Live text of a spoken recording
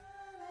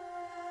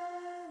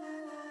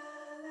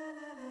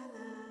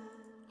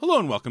Hello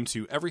and welcome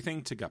to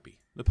Everything to Guppy,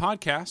 the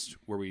podcast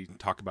where we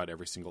talk about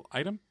every single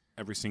item,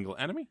 every single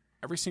enemy,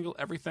 every single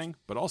everything,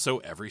 but also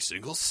every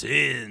single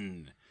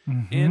sin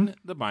in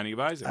the Binding of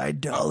Isaac.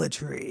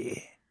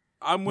 Idolatry.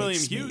 I'm William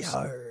Makes Hughes. me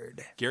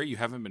hard. Gary, you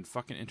haven't been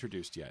fucking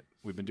introduced yet.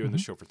 We've been doing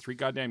this show for 3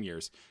 goddamn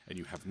years, and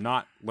you have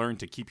not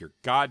learned to keep your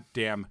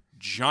goddamn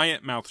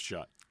giant mouth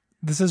shut.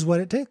 This is what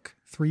it took.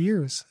 3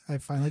 years. I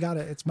finally got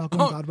it. It's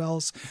Malcolm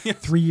Gladwell's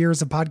 3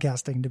 years of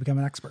podcasting to become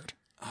an expert.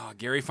 Oh,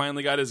 Gary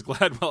finally got his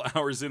Gladwell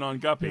hours in on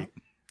Guppy.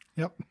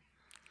 Yep.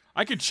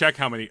 I could check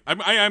how many.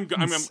 I'm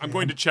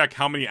going to check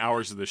how many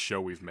hours of this show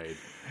we've made.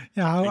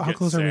 Yeah, how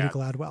close are we to sad.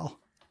 Gladwell?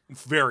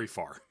 Very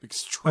far.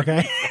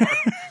 Extremely Okay.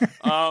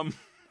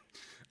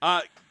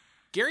 far.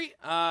 Gary,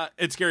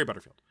 it's Gary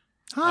Butterfield.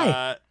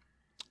 Hi.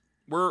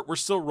 We're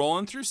still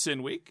rolling through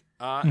Sin Week,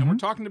 and we're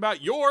talking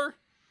about your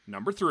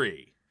number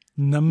 3.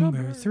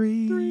 Number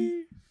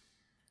three.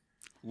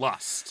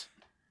 Lust.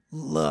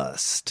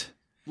 Lust.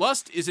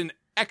 Lust is an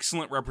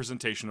excellent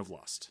representation of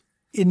lust.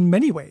 In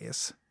many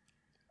ways,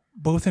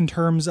 both in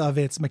terms of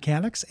its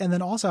mechanics and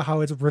then also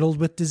how it's riddled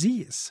with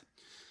disease.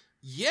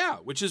 Yeah,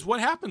 which is what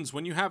happens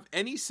when you have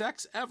any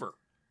sex ever.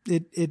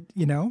 It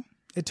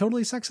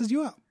totally sexes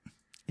you up.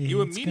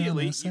 You It's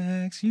immediately-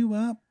 gonna sex you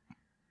up.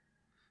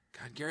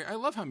 God, Gary, I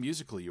love how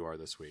musical you are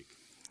this week.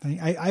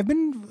 I've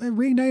been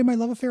reigniting my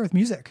love affair with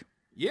music.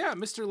 Yeah,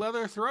 Mr.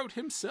 Leatherthroat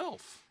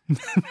himself.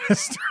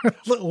 Mr.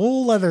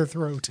 Old Leather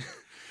Throat.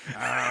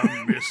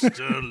 I'm Mr.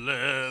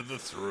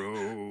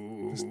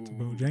 Leatherthroat.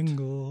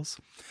 Bojangles.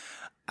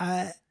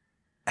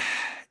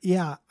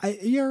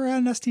 You're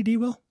an STD,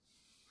 Will?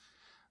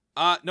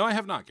 No, I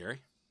have not,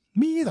 Gary.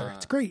 Me either.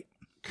 It's great.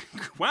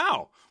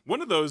 Wow.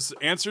 One of those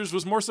answers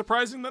was more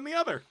surprising than the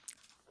other.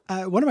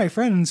 One of my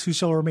friends, who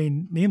shall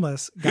remain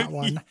nameless, got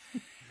one.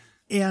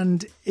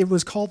 And it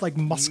was called like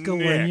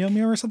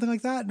muscarium or something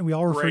like that. And we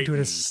all referred to it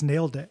as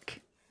snail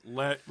dick.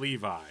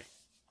 Levi.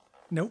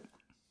 Nope.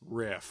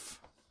 Riff.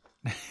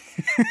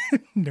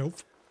 Nope.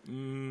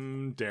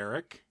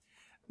 Derek.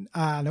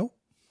 Nope.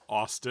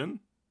 Austin.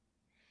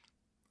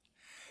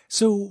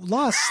 So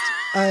Lust,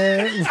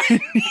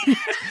 the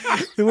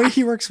way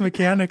he works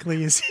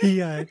mechanically is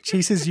he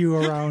chases you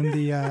around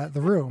the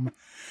room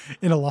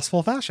in a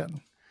lustful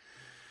fashion.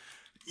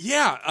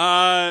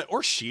 Yeah,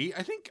 or she.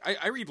 I think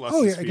I read lust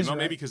as I guess female, you're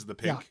maybe right. because of the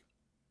pink.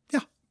 Yeah.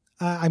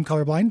 I'm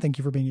colorblind. Thank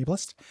you for being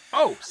ableist.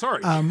 Oh,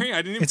 sorry. Gary,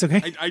 I didn't even, it's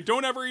okay. I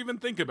don't ever even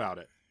think about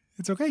it.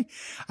 It's okay.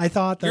 I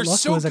thought that You're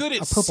Lust so was good a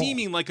at purple.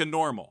 seeming like a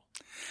normal.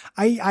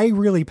 I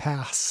really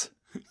pass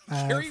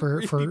Gary for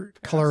really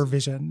color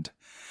visioned.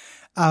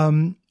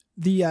 I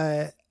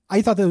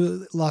thought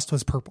the Lust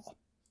was purple.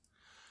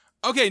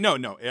 Okay, no.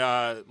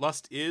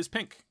 Lust is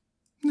pink.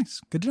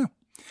 Nice. Good to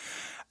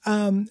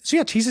know.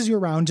 Chases you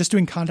around just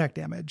doing contact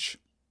damage.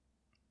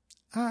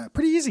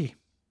 Pretty easy.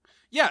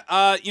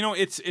 Yeah,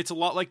 it's a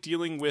lot like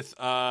dealing with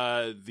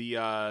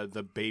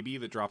the baby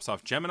that drops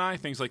off Gemini,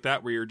 things like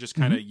that, where you're just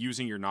kind of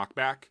using your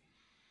knockback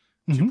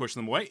to push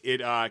them away.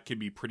 It can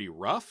be pretty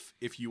rough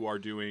if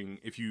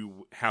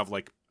you have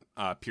like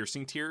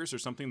piercing tears or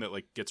something that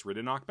like gets rid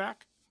of knockback.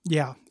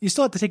 Yeah. You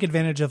still have to take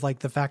advantage of like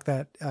the fact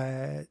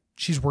that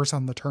she's worse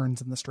on the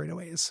turns and the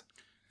straightaways.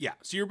 Yeah,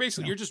 so you're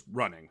basically you're just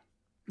running.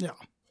 Yeah.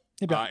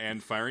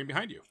 And firing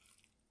behind you.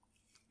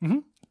 Mm-hmm.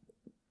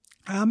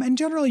 And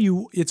generally,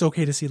 it's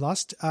okay to see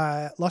Lust.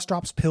 Lust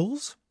drops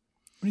pills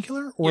when you kill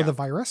her, or the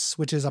virus,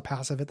 which is a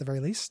passive at the very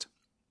least.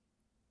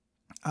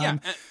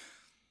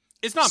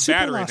 It's not Super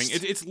bad or Lust.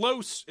 anything. It's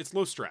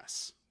low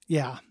stress.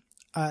 Yeah.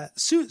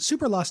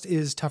 Super Lust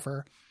is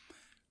tougher.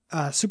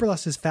 Super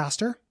Lust is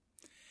faster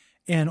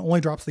and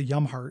only drops the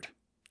Yum Heart,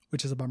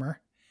 which is a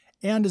bummer,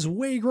 and is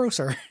way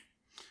grosser.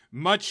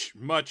 Much,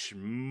 much,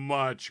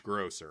 much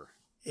grosser.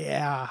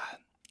 Yeah.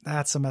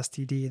 That's some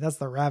STD. That's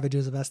the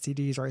ravages of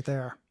STDs right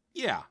there.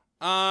 Yeah.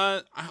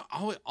 All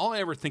I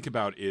ever think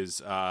about is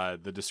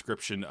the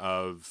description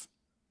of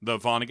the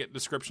Vonnegut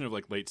description of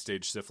like late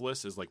stage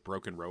syphilis is like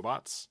broken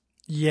robots.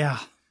 Yeah.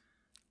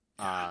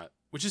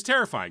 Which is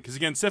terrifying because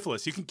again,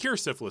 syphilis, you can cure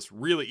syphilis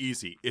really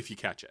easy if you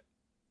catch it.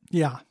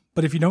 Yeah.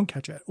 But if you don't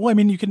catch it, well, I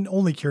mean, you can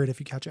only cure it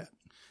if you catch it.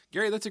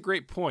 Gary, that's a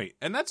great point.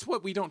 And that's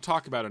what we don't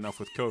talk about enough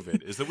with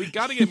COVID is that we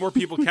got to get more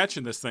people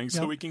catching this thing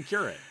so we can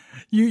cure it.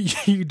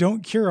 You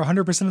don't cure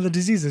 100% of the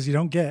diseases you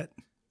don't get.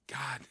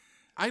 God,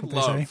 I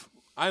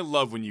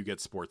love when you get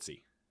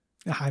sportsy.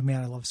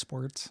 Man, I love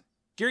sports.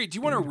 Gary, do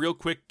you want a real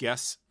quick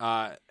guess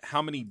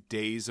how many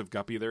days of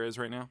Guppy there is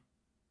right now?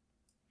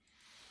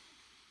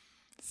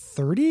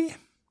 30?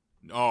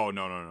 Oh,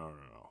 no.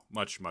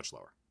 Much, much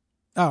lower.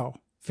 Oh,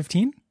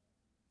 15?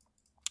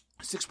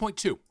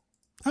 6.2.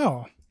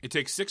 Oh. It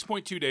takes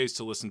 6.2 days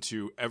to listen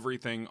to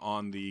everything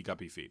on the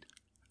Guppy feed.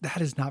 That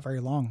is not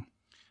very long.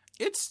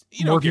 It's,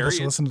 More people Gary,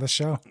 should listen to the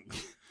show.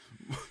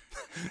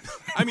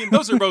 I mean,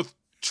 those are both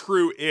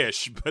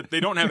true-ish, but they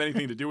don't have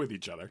anything to do with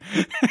each other.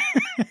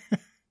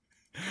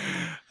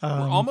 We're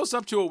almost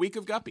up to a week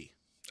of Guppy.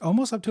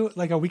 Almost up to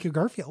like a week of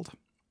Garfield.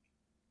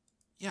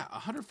 Yeah,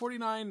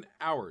 149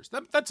 hours.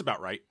 That's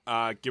about right,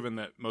 given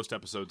that most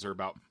episodes are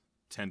about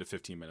 10 to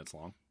 15 minutes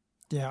long.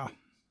 Yeah.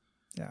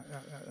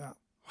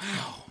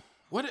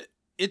 Wow.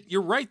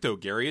 You're right though,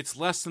 Gary. It's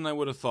less than I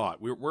would have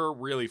thought. We're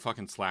really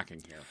fucking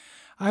slacking here.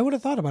 I would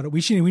have thought about it.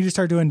 We should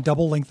start doing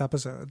double length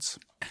episodes.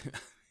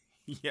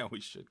 Yeah,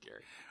 we should,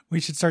 Gary. We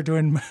should start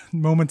doing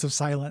moments of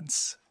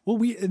silence. Well,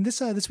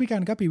 this week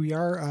on Guppy, we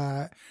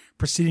are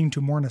proceeding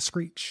to mourn a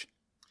screech.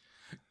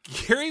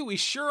 Gary, we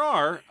sure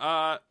are.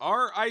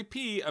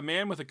 R.I.P. a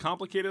man with a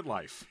complicated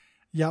life.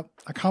 Yep,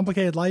 a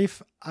complicated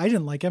life. I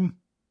didn't like him.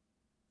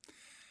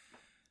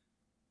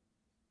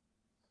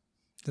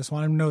 Just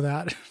want him to know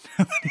that.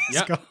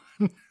 Yep.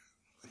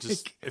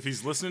 Just if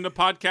he's listening to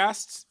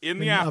podcasts in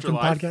the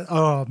afterlife.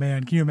 Oh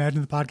man, can you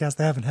imagine the podcast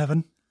they have in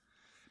heaven?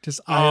 Just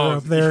Ira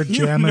up there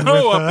jamming.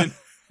 Up in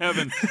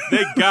heaven,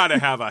 they gotta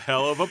have a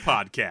hell of a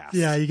podcast.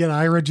 Yeah, you get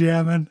Ira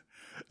jamming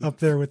up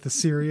there with the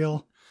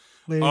cereal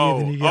lady.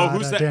 Then you got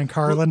who's that? Dan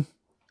Carlin.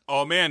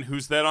 Oh man,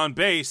 who's that on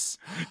bass?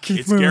 Keith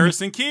It's Moon.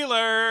 Garrison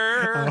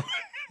Keillor.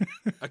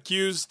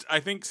 Accused, I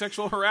think,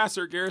 sexual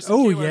harasser Garrison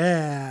Oh Keillor.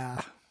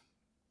 yeah.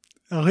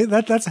 Oh,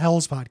 that's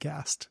Hell's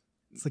podcast.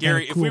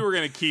 Gary, if we were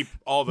going to keep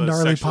all the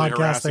gnarly sexually podcasts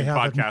harassing they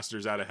have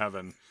podcasters out of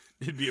heaven,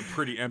 it'd be a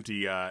pretty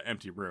empty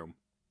room.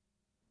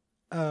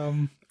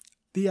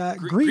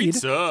 Greed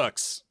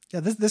sucks. Yeah,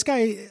 this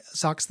guy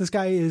sucks. This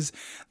guy is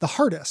the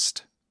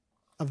hardest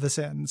of the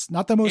sins.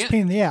 Not the most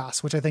pain in the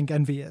ass, which I think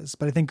envy is,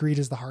 but I think greed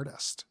is the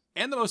hardest.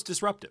 And the most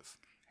disruptive.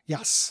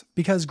 Yes,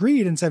 because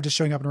greed, instead of just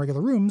showing up in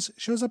regular rooms,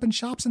 shows up in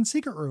shops and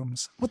secret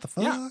rooms. What the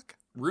fuck? Yeah.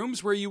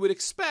 Rooms where you would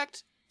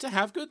expect to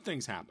have good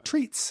things happen.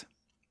 Treats.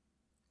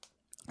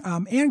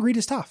 And greed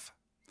is tough.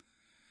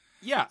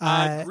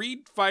 Yeah,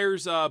 greed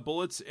fires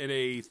bullets in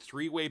a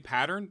 3-way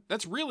pattern.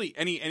 That's really,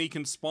 and he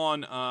can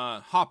spawn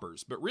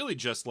hoppers, but really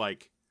just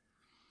like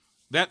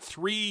that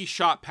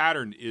 3-shot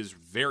pattern is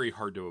very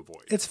hard to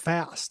avoid. It's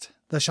fast.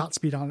 The shot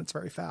speed on it's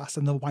very fast,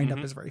 and the windup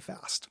is very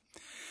fast.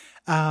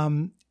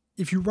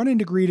 If you run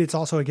into greed, it's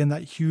also, again,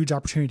 that huge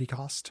opportunity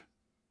cost,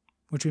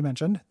 which we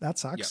mentioned. That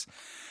sucks.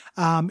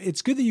 Yep.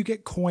 It's good that you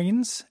get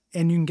coins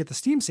and you can get the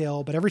Steam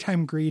sale, but every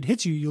time greed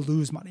hits you, you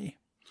lose money.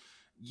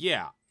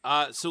 Yeah.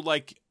 So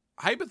like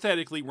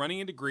hypothetically running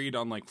into greed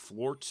on like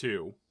floor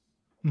 2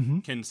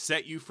 can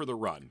set you for the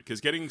run, because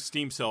getting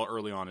Steam sale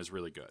early on is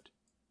really good.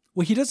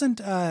 Well, he doesn't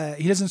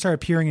start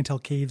appearing until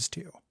caves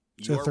 2.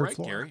 So you are third right,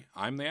 floor. Gary.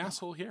 I'm the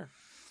asshole here.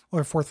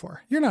 Or 4th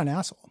floor. You're not an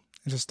asshole.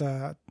 It's just,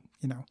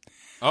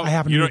 Oh, I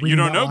happen you to be you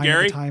don't reading that know, line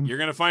Gary. at the time. You're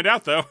going to find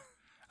out though.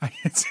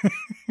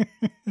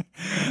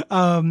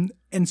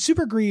 And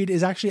Super Greed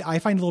is actually, I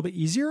find, a little bit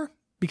easier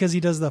because he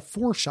does the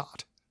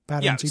 4-shot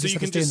pattern. Yeah, so you just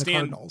have to stay in the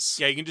Cardinals.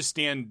 Yeah, you can just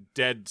stand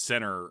dead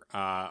center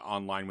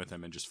online with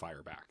him and just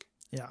fire back.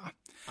 Yeah.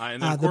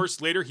 And then, of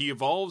course, later he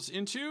evolves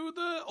into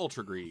the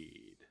Ultra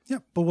Greed. Yeah,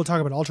 but we'll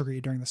talk about Ultra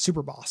Greed during the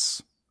Super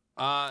Boss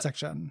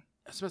section.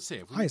 I was about to say,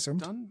 have I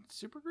assumed. done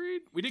Super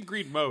Greed? We did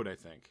Greed Mode, I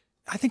think.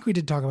 I think we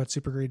did talk about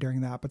Super Greed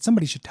during that, but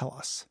somebody should tell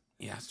us.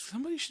 Yeah,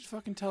 somebody should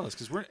fucking tell us,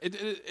 because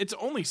it's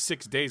only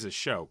 6 days a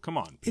show. Come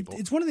on, people.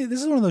 This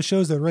is one of those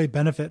shows that really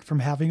benefit from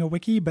having a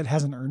wiki, but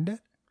hasn't earned it.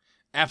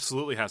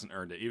 Absolutely hasn't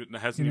earned it. It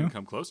hasn't even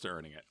come close to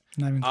earning it.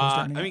 Not even close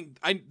to earning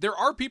it. There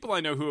are people I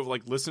know who have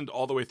like listened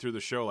all the way through the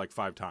show like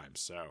 5 times.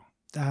 So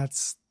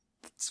that's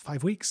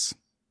 5 weeks.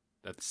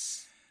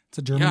 It's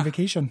a German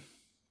vacation.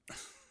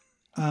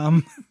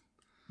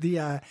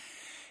 The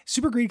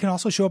Super Greed can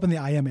also show up in the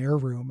IM Air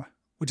room,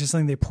 which is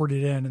something they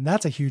ported in, and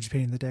that's a huge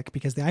pain in the dick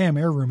because the IM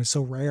Air room is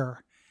so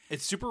rare.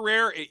 It's super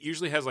rare. It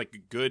usually has like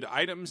good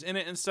items in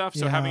it and stuff,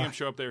 so having him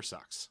show up there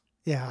sucks.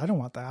 Yeah, I don't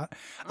want that.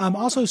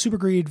 Also, Super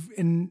Greed,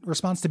 in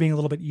response to being a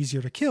little bit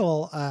easier to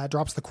kill,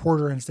 drops the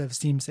quarter instead of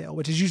Steam sale,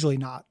 which is usually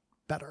not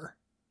better.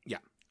 Yeah.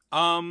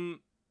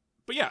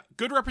 But yeah,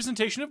 good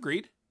representation of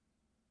greed.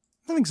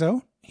 I think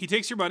so. He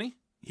takes your money.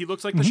 He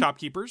looks like the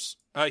shopkeepers.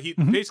 He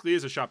basically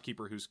is a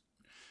shopkeeper who's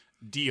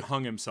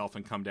de-hung himself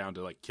and come down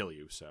to like kill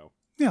you. So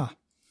yeah,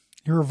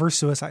 you're reverse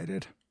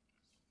suicided.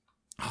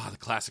 The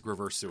classic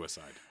reverse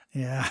suicide.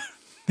 Yeah.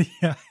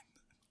 Yeah.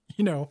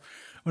 You know,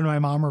 when my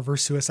mom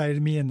reverse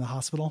suicided me in the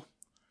hospital.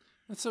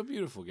 That's so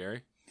beautiful,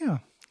 Gary. Yeah,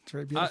 it's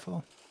very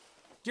beautiful.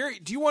 Gary,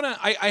 do you want to...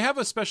 I have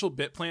a special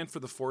bit planned for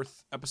the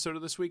 4th episode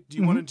of this week. Do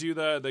you want to do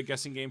the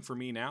guessing game for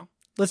me now?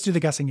 Let's do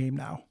the guessing game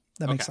now.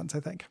 That makes sense, I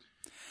think.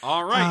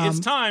 All right, it's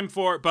time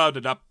for... What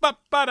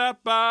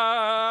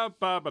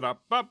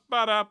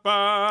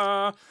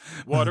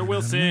are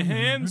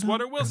Wilson's?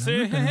 What are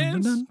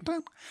Wilson's?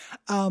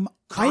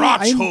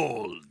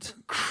 Crotchhold.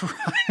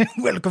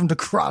 Welcome to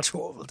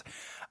Crotchhold.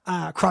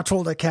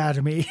 Crotchhold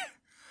Academy.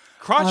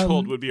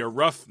 Crotchhold would be a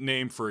rough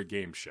name for a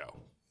game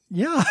show.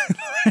 Yeah.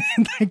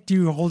 Like, do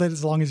you hold it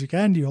as long as you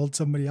can? Do you hold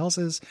somebody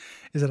else's?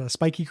 Is it a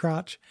spiky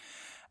crotch?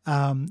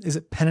 Is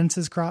it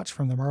Penance's crotch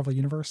from the Marvel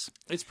Universe?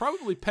 It's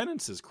probably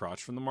Penance's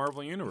crotch from the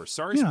Marvel Universe.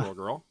 Sorry, Squirrel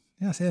Girl.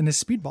 Yes, and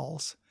his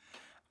speedballs.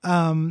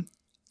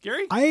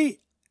 Gary?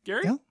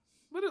 Gary? Yeah?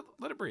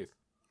 Let it breathe.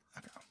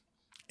 Okay.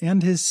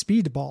 And his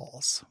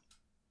speedballs.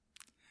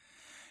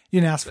 You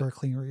didn't ask for a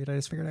clean read. I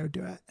just figured I would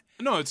do it.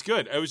 No, it's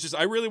good.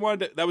 I really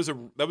wanted to,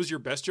 that was your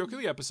best joke of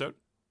the episode.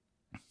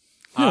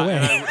 No way.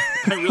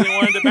 And I really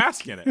wanted to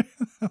bask in it.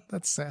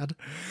 That's sad.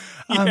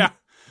 Yeah.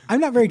 I'm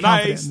not very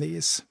confident Nice. in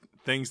these.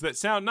 Things that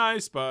sound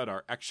nice but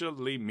are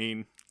actually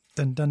mean.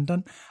 Dun, dun,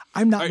 dun.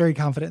 I'm not very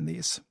confident in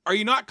these. Are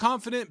you not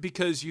confident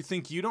because you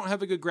think you don't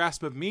have a good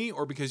grasp of me,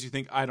 or because you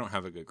think I don't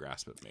have a good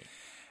grasp of me?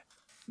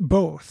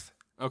 Both.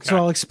 Okay. So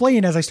I'll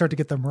explain as I start to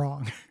get them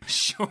wrong.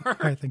 Sure.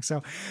 I think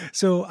so.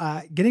 So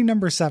getting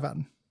number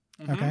 7.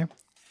 Mm-hmm. Okay.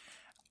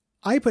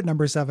 I put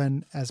number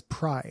 7 as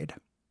pride.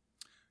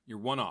 You're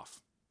one off.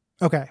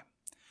 Okay.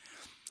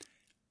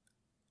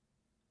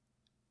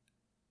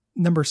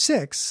 Number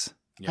 6,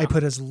 Yeah. I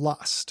put as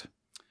lust.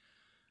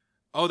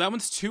 Oh, that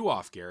one's 2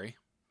 off, Gary.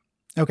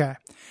 Okay.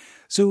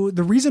 So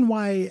the reason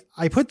why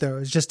I put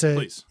those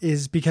Please.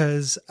 is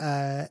because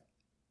I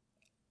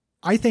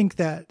think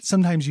that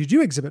sometimes you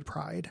do exhibit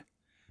pride,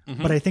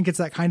 Mhm. but I think it's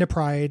that kind of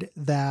pride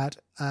that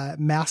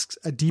masks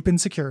a deep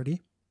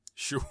insecurity.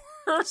 Sure.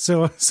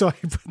 So I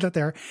put that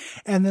there.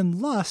 And then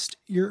lust,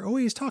 you're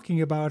always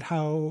talking about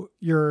how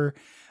you're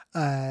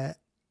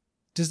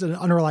just an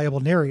unreliable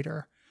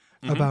narrator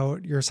Mhm.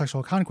 about your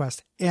sexual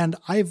conquest. And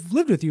I've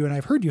lived with you and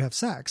I've heard you have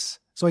sex.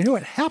 So I know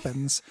it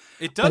happens.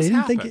 It But I does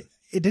didn't happen. think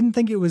I didn't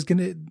think it was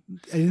gonna.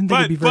 I didn't think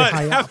it'd be very but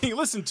high up. having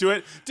listened to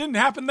it, didn't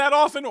happen that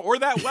often or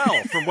that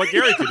well, from what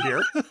Gary could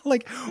hear.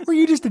 Like, or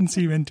you just didn't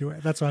seem into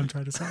it. That's what I'm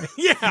trying to say.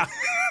 Yeah.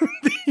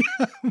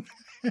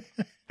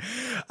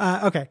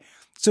 Okay,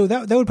 so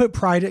that would put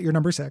pride at your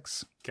number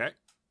 6. Okay.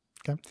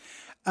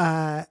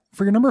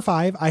 For your number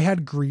 5, I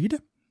had greed.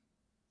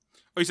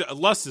 Oh, you said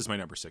lust is my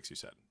number 6. You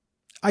said.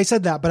 I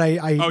said that, but I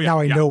now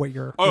I know what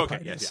your okay,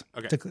 pride yeah, is. yeah,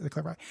 okay. To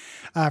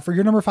clarify. For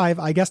your number 5,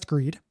 I guessed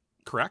greed.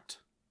 Correct.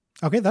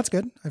 Okay, that's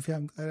good.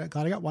 I'm glad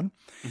I got one.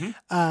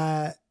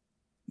 Mhm.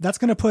 That's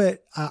going to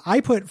put, I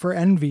put for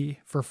envy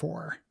for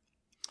 4,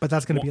 but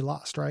that's going to be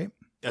lust, right?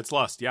 That's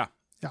lust. Yeah.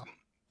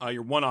 Yeah.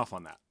 You're one off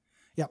on that.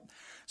 Yeah.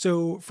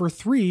 So for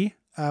 3,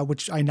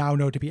 which I now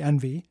know to be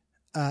envy,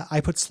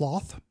 I put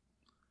sloth.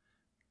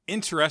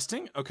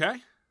 Interesting.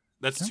 Okay.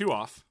 That's 2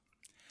 off.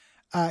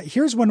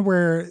 Here's one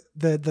where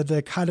the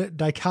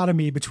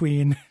dichotomy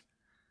between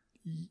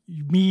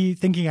me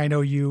thinking I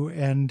know you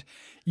and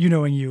you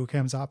knowing you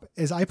comes up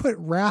is I put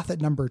wrath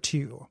at number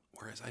 2.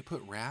 Whereas I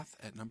put wrath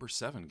at number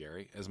 7,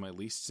 Gary, as my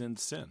least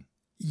sin.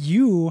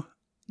 You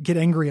get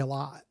angry a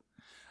lot.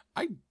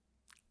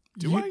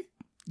 Do I?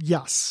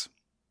 Yes.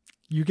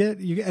 You get,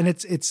 and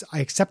it's, I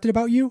accept it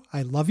about you.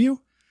 I love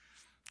you.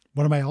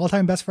 One of my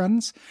all-time best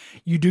friends.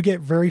 You do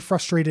get very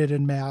frustrated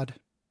and mad.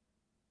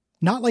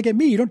 Not like at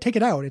me. You don't take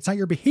it out. It's not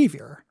your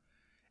behavior.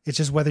 It's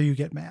just whether you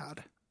get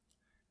mad.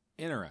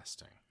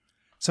 Interesting.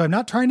 So I'm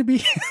not trying to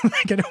be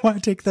like, I don't want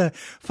to take the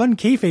fun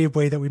kayfabe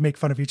way that we make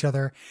fun of each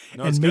other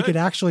No, it's and make good. it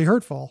actually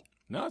hurtful.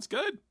 No, it's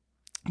good.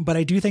 But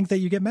I do think that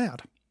you get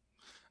mad.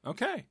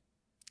 Okay.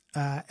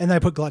 And then I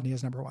put gluttony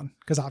as number 1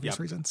 because obvious Yep.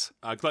 reasons.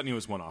 Gluttony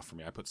was 1 off for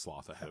me. I put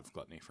sloth ahead of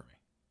gluttony for me.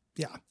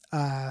 Yeah.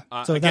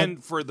 So Again,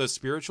 for the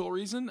spiritual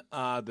reason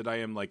that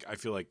I am like, I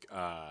feel like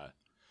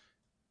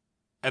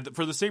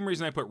for the same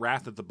reason I put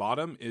wrath at the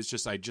bottom is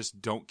just I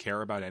just don't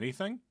care about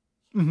anything,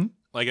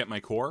 like at my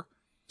core.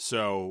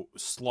 So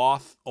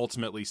sloth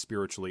ultimately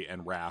spiritually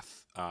and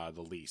wrath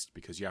the least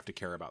because you have to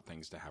care about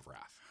things to have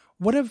wrath.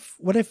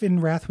 what if in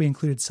wrath we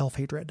included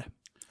self-hatred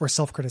or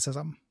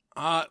self-criticism?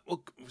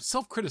 Well,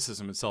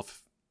 self-criticism and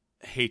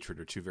self-hatred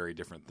are 2 very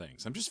different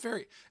things. I'm just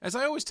as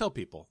I always tell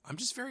people, I'm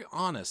just very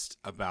honest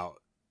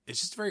about. It's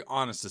just a very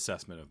honest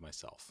assessment of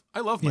myself. I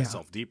love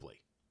myself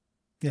deeply.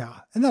 Yeah.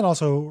 And that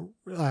also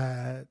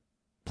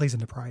plays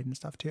into pride and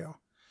stuff too.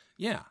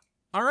 Yeah.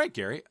 All right,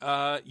 Gary.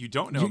 You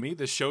don't know me.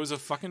 This show's a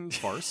fucking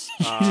farce.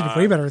 You did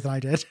way better than I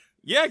did.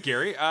 Yeah,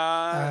 Gary.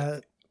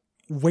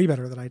 Way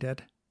better than I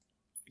did.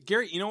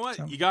 Gary, you know what?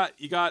 So. You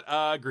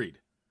got greed.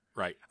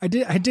 Right. I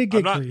did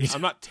get greed.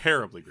 I'm not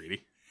terribly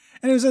greedy.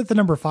 And it was at the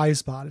number 5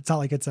 spot. It's not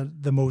like it's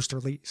the most or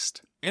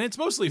least. And it's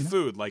mostly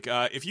food. Like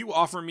if you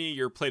offer me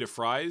your plate of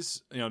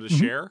fries, to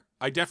share,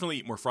 I definitely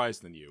eat more fries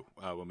than you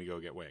when we go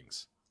get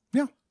wings.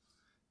 Yeah.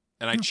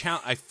 And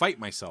I fight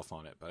myself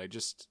on it, but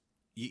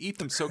you eat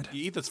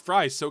the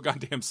fries so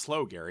goddamn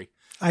slow, Gary.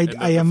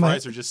 The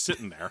fries are just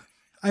sitting there.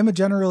 I'm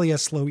generally a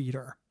slow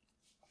eater,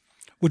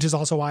 which is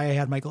also why I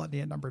had my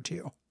gluttony at number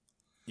 2.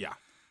 Yeah.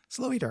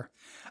 Slow eater.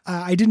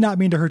 I did not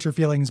mean to hurt your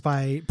feelings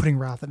by putting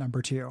wrath at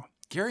number 2.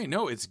 Gary,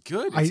 no, it's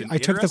good. I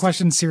took the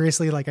question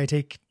seriously, like I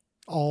take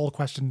all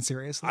questions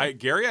seriously.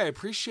 Gary, I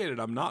appreciate it.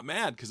 I'm not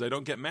mad because I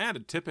don't get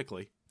mad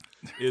typically.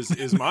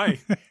 Is my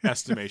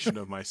estimation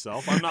of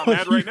myself. I'm not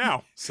mad right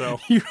now. So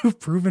you've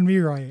proven me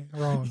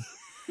wrong.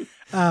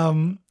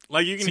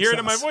 Like you can hear it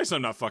in my voice.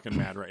 I'm not fucking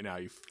mad right now.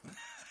 You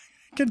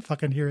can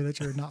fucking hear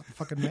that you're not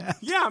fucking mad.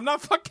 Yeah, I'm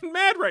not fucking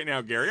mad right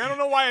now, Gary. I don't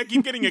know why I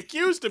keep getting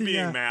accused of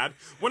being mad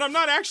when I'm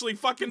not actually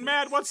fucking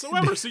mad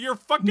whatsoever. So you're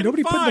fucking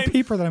Nobody fine. put in the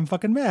paper that I'm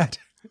fucking mad.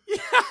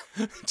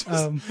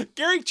 Yeah.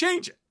 Gary,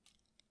 change it.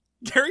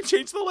 Gary,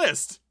 change the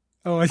list.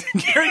 Oh,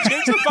 Gary,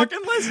 change the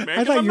fucking list, man.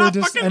 I thought I'm you were not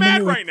just fucking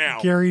mad right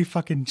now. Gary,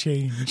 fucking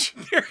change.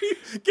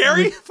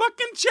 Gary,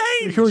 fucking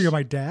change. Who are you,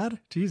 my dad?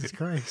 Jesus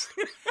Christ.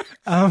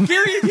 Gary,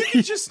 if you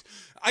could just,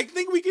 I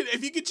think we could,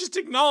 if you could just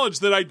acknowledge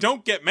that I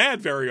don't get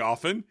mad very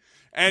often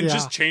and Yeah.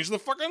 just change the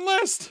fucking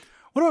list.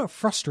 What about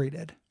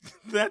frustrated?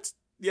 That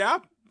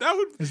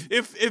would,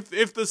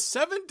 if the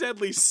 7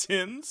 deadly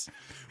sins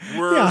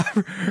were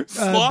Yeah.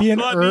 sloth, Being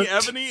gluttony,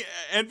 irked.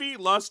 envy,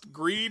 lust,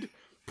 greed,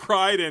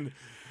 pride, and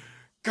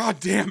god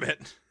damn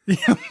it,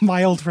 Yeah,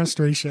 mild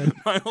frustration.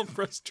 mild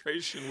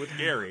frustration with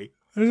Gary.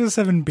 There's the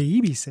 7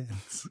 baby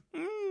sins.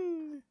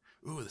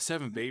 Ooh, the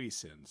 7 baby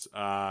sins.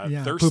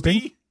 Yeah, Thirsty.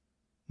 pooping.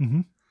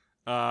 Mm-hmm.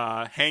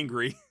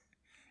 Hangry.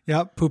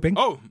 Yeah, pooping.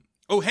 Oh,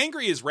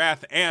 hangry is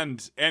wrath and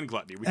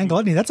gluttony. And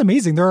gluttony. That's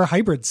amazing. There are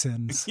hybrid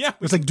sins. Yeah,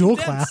 It's like dual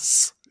dense.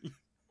 class.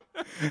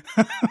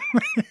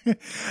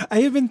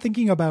 I have been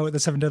thinking about the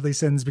 7 deadly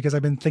sins because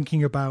I've been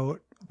thinking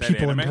about That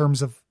people anime? in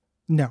terms of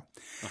no.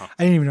 Uh-huh.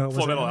 I didn't even know it was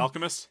Full an Metal anime.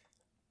 Alchemist.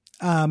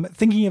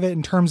 Thinking of it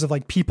in terms of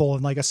like people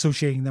and like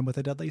associating them with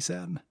a deadly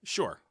sin,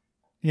 Sure.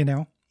 you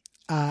know,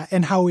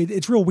 and how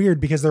it's real weird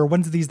because there are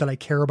ones of these that I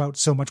care about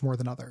so much more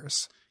than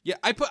others. Yeah,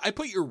 I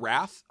put your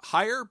wrath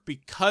higher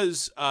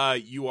because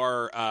you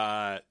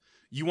are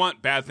you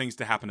want bad things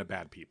to happen to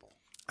bad people.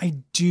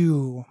 I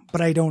do,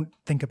 but I don't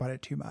think about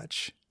it too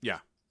much. Yeah.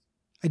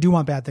 I do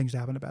want bad things to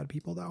happen to bad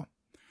people, though.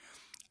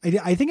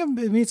 I think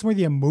it's more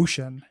the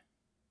emotion.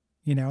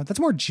 You know, that's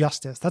more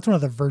justice. That's one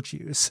of the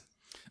virtues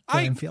that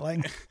I'm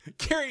feeling.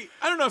 Gary,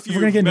 I don't know if We're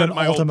you've gonna get met into an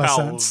my old Ultima pal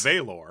sense.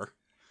 Valor,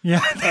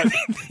 Yeah.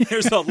 but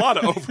there's a lot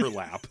of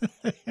overlap.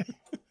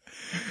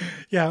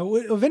 Yeah.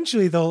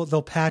 Eventually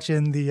they'll patch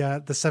in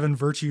the 7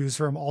 virtues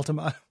from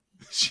Ultima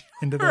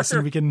into this,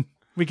 and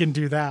we can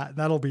do that.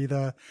 That'll be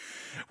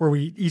where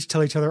we each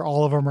tell each other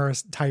all of them are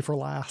tied for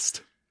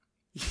last.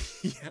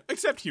 Yeah,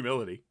 except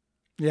humility.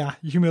 Yeah.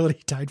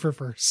 Humility tied for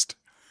first.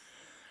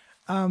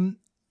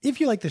 If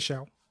you like the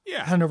show,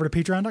 Yeah. head on over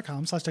to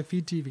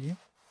patreon.com/duckfeedtv.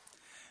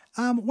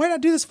 Why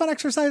not do this fun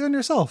exercise on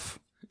yourself?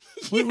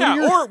 What are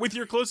your- or with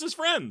your closest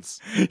friends.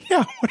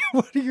 Yeah.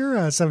 What are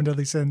your 7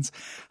 deadly sins?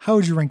 How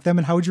would you rank them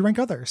and how would you rank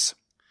others?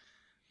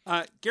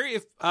 Gary,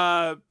 if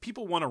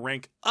people want to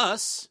rank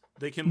us,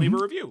 they can leave a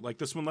review like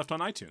this one left on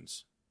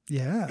iTunes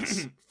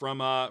Yes. from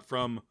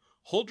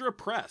Holdra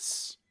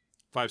Press.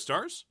 5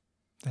 stars.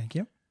 Thank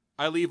you.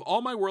 I leave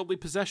all my worldly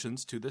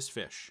possessions to this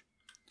fish.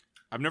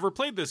 I've never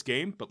played this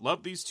game, but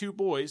love these 2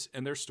 boys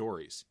and their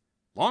stories.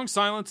 Long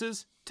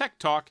silences, tech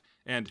talk,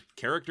 and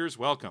characters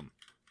welcome.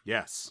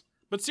 Yes.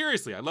 But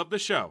seriously, I love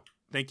this show.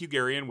 Thank you,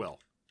 Gary and Will.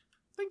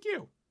 Thank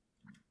you.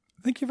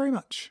 Thank you very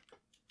much.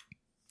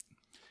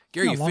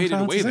 Gary, Yeah, you long faded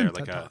away silences there and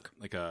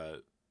like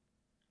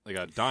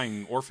TED a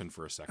dying orphan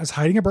for a I second. was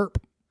hiding a burp,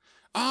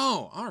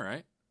 Oh, all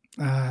right.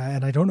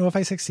 and I don't know if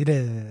I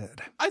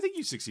succeeded. I think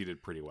you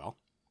succeeded pretty well.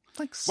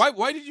 Thanks.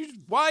 Why did you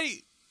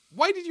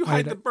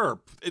hide I the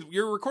burp?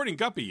 You're recording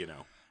Guppy, you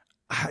know.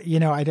 You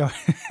know, I don't.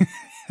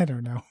 I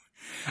don't know.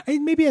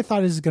 Maybe I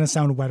thought it was going to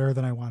sound wetter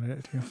than I wanted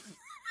it to.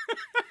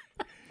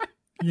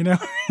 You know,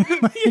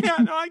 Yeah,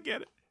 no, I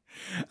get it.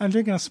 I'm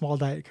drinking a small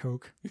Diet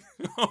Coke.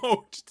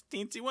 Oh, just a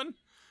teensy one?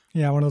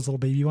 Yeah, one of those little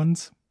baby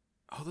ones.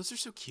 Oh, those are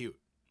so cute.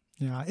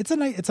 Yeah, it's a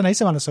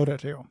nice amount of soda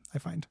too, I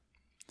find.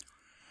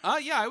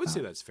 Yeah, I would say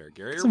that's fair,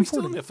 Gary. Are some we still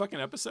in 40. the fucking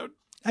episode?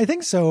 I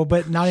think so,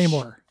 but not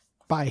anymore.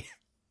 Bye.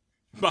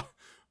 Bye.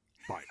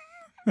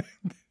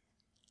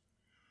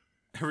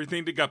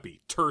 Everything to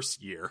Guppy. Terse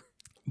year.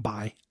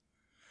 Bye.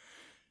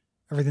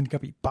 Everything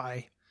Guppy.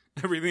 Bye.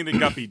 Everything to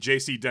Guppy.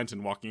 JC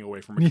Denton walking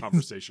away from a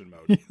conversation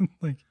mode.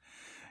 Like,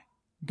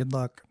 good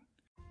luck.